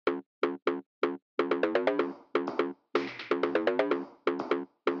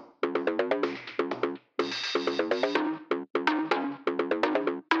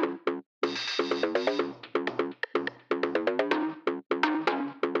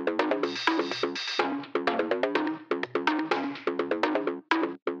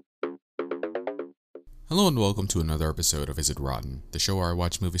Hello and welcome to another episode of Is It Rotten, the show where I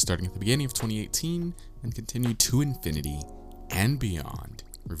watch movies starting at the beginning of 2018 and continue to infinity and beyond,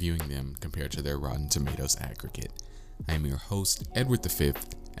 reviewing them compared to their Rotten Tomatoes aggregate. I am your host, Edward V,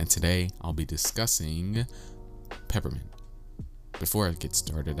 and today I'll be discussing Peppermint. Before I get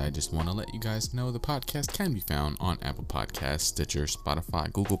started, I just want to let you guys know the podcast can be found on Apple Podcasts, Stitcher,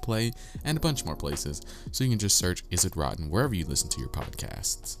 Spotify, Google Play, and a bunch more places, so you can just search Is It Rotten wherever you listen to your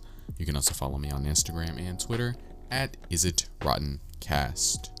podcasts. You can also follow me on Instagram and Twitter at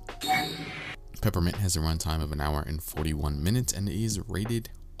IsItRottenCast. Peppermint has a runtime of 1 hour and 41 minutes and is rated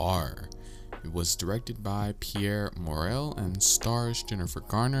R. It was directed by Pierre Morel and stars Jennifer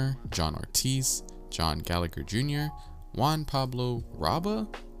Garner, John Ortiz, John Gallagher Jr., Juan Pablo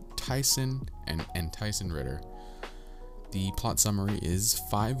Raba, Tyson, and Tyson Ritter. The plot summary is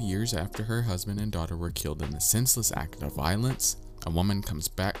 5 years after her husband and daughter were killed in a senseless act of violence, a woman comes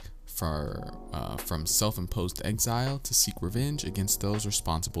back from self-imposed exile to seek revenge against those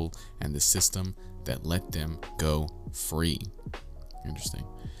responsible and the system that let them go free. Interesting.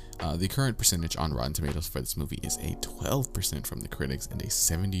 The current percentage on Rotten Tomatoes for this movie is a 12% from the critics and a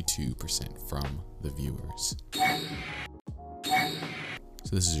 72% from the viewers.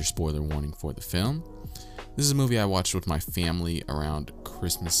 So this is your spoiler warning for the film. This is a movie I watched with my family around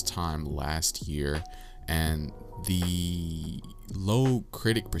Christmas time last year, and the low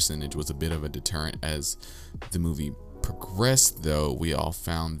critic percentage was a bit of a deterrent. As the movie progressed, though, we all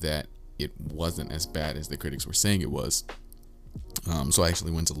found that it wasn't as bad as the critics were saying it was. So I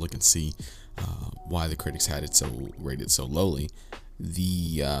actually went to look and see why the critics had it rated so lowly.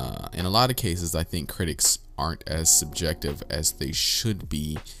 In a lot of cases, I think critics aren't as subjective as they should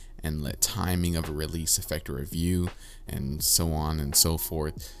be and let timing of a release affect a review and so on and so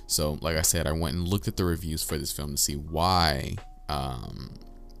forth. So like I said, I went and looked at the reviews for this film to see why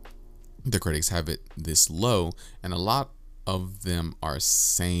the critics have it this low, and a lot of them are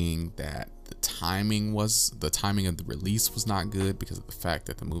saying that the timing of the release was not good because of the fact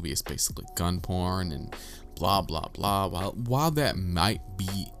that the movie is basically gun porn and blah blah blah. While that might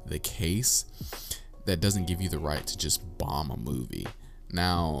be the case, that doesn't give you the right to just bomb a movie.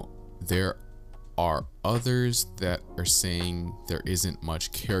 Now, there are others that are saying there isn't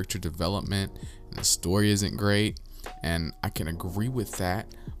much character development and the story isn't great, and I can agree with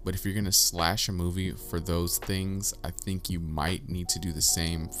that. But if you're gonna slash a movie for those things, I think you might need to do the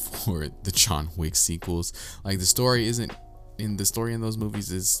same for the John Wick sequels. Like, the story in those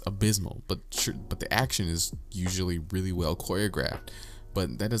movies is abysmal, but the action is usually really well choreographed.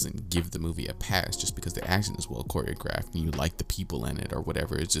 But that doesn't give the movie a pass just because the action is well choreographed and you like the people in it or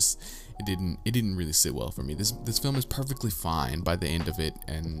whatever. It didn't really sit well for me. This film is perfectly fine by the end of it,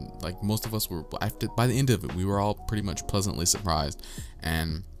 and like most of us were, by the end of it, we were all pretty much pleasantly surprised.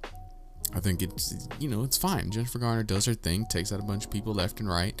 And I think it's fine. Jennifer Garner does her thing, takes out a bunch of people left and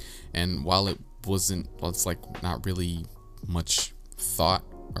right, and while it's like not really much thought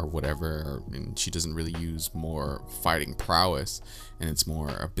or whatever, and she doesn't really use more fighting prowess and it's more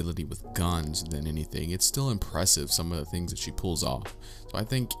ability with guns than anything, it's still impressive, some of the things that she pulls off. So I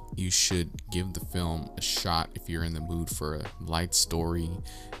think you should give the film a shot if you're in the mood for a light story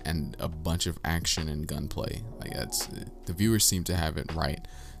and a bunch of action and gunplay. Like, the viewers seem to have it right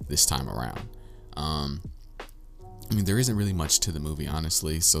this time around. There isn't really much to the movie,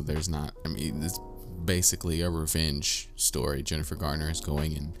 honestly, so there's not, it's basically a revenge story. Jennifer Garner is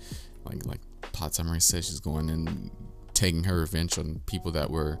going and like plot summary says, she's going and taking her revenge on people that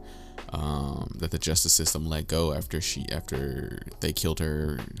were that the justice system let go after they killed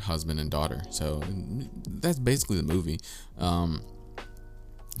her husband and daughter. So that's basically the movie. So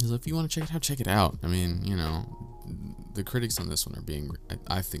if you want to check it out, check it out. The critics on this one are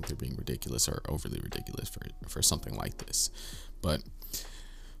I think they're being ridiculous or overly ridiculous for something like this. But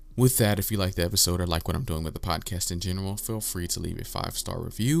with that, if you like the episode or like what I'm doing with the podcast in general, feel free to leave a 5-star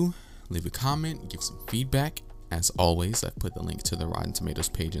review, leave a comment, give some feedback. As always, I've put the link to the Rotten Tomatoes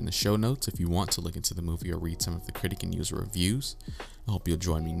page in the show notes if you want to look into the movie or read some of the critic and user reviews. I hope you'll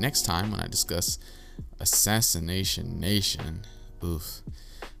join me next time when I discuss Assassination Nation. Oof.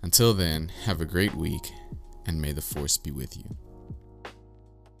 Until then, have a great week, and may the Force be with you.